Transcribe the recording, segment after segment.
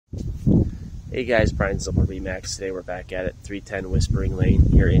Hey guys, Brian Zimpel, REMAX. Today we're back at it, 310 Whispering Lane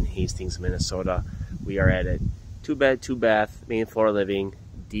here in Hastings, Minnesota. We are at a 2-bed, 2-bath, main floor living,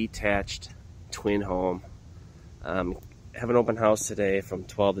 detached twin home. Have an open house today from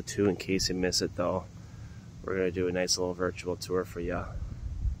 12 to 2 in case you miss it though. We're going to do a nice little virtual tour for you.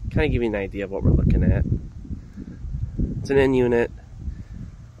 Kind of give you an idea of what we're looking at. It's an in unit.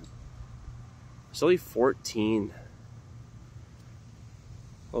 It's only 14.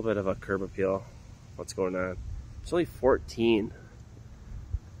 A little bit of a curb appeal. What's going on? It's only 14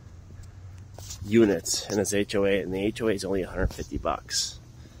 units in this HOA, and the HOA is only 150 bucks.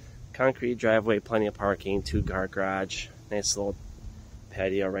 Concrete driveway, plenty of parking, 2-car garage, nice little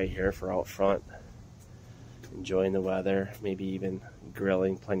patio right here for out front. Enjoying the weather, maybe even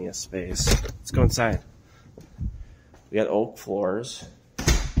grilling, plenty of space. Let's go inside. We got oak floors,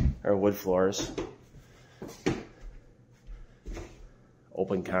 or wood floors.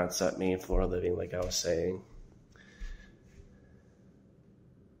 Open concept, main floor living, like I was saying.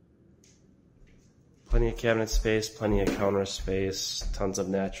 Plenty of cabinet space, plenty of counter space, tons of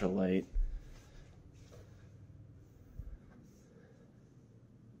natural light.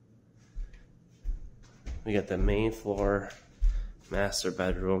 We got the main floor, master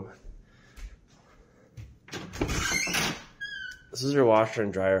bedroom. This is your washer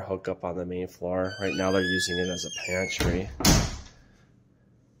and dryer hookup on the main floor. Right now they're using it as a pantry.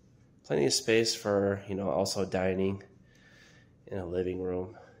 Plenty of space for, also dining in a living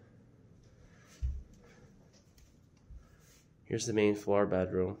room. Here's the main floor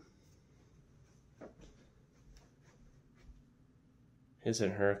bedroom. His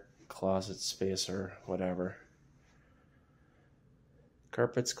and her closet space or whatever.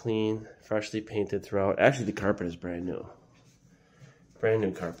 Carpet's clean, freshly painted throughout. Actually, the carpet is brand new. Brand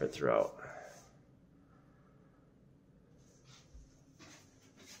new carpet throughout.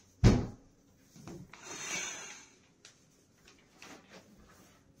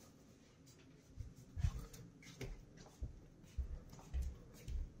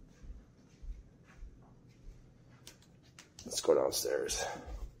 Let's go downstairs.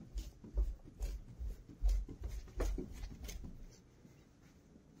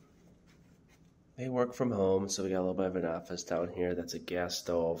 They work from home, so we got a little bit of an office down here. That's a gas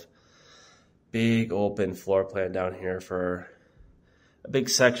stove. Big open floor plan down here for a big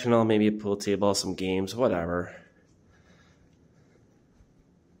sectional, maybe a pool table, some games, whatever.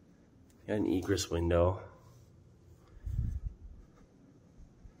 Got an egress window.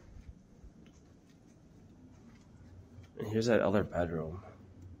 And here's that other bedroom.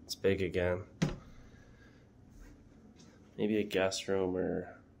 It's big again. Maybe a guest room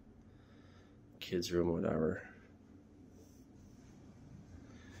or kids room, whatever.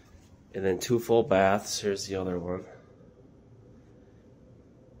 And then 2 full baths. Here's the other one.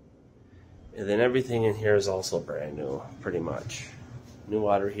 And then everything in here is also brand new, pretty much. New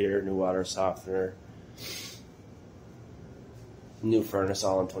water heater, new water softener, new furnace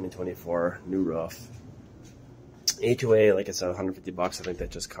all in 2024, new roof. HOA, like I said, 150 bucks. I think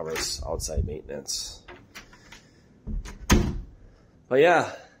that just covers outside maintenance. But yeah,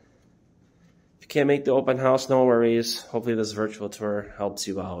 if you can't make the open house, no worries. Hopefully this virtual tour helps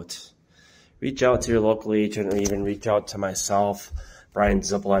you out. Reach out to your local agent or even reach out to myself, Brian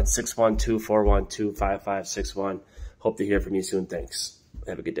Zimpel, at 612-412-5561. Hope to hear from you soon. Thanks.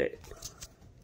 Have a good day.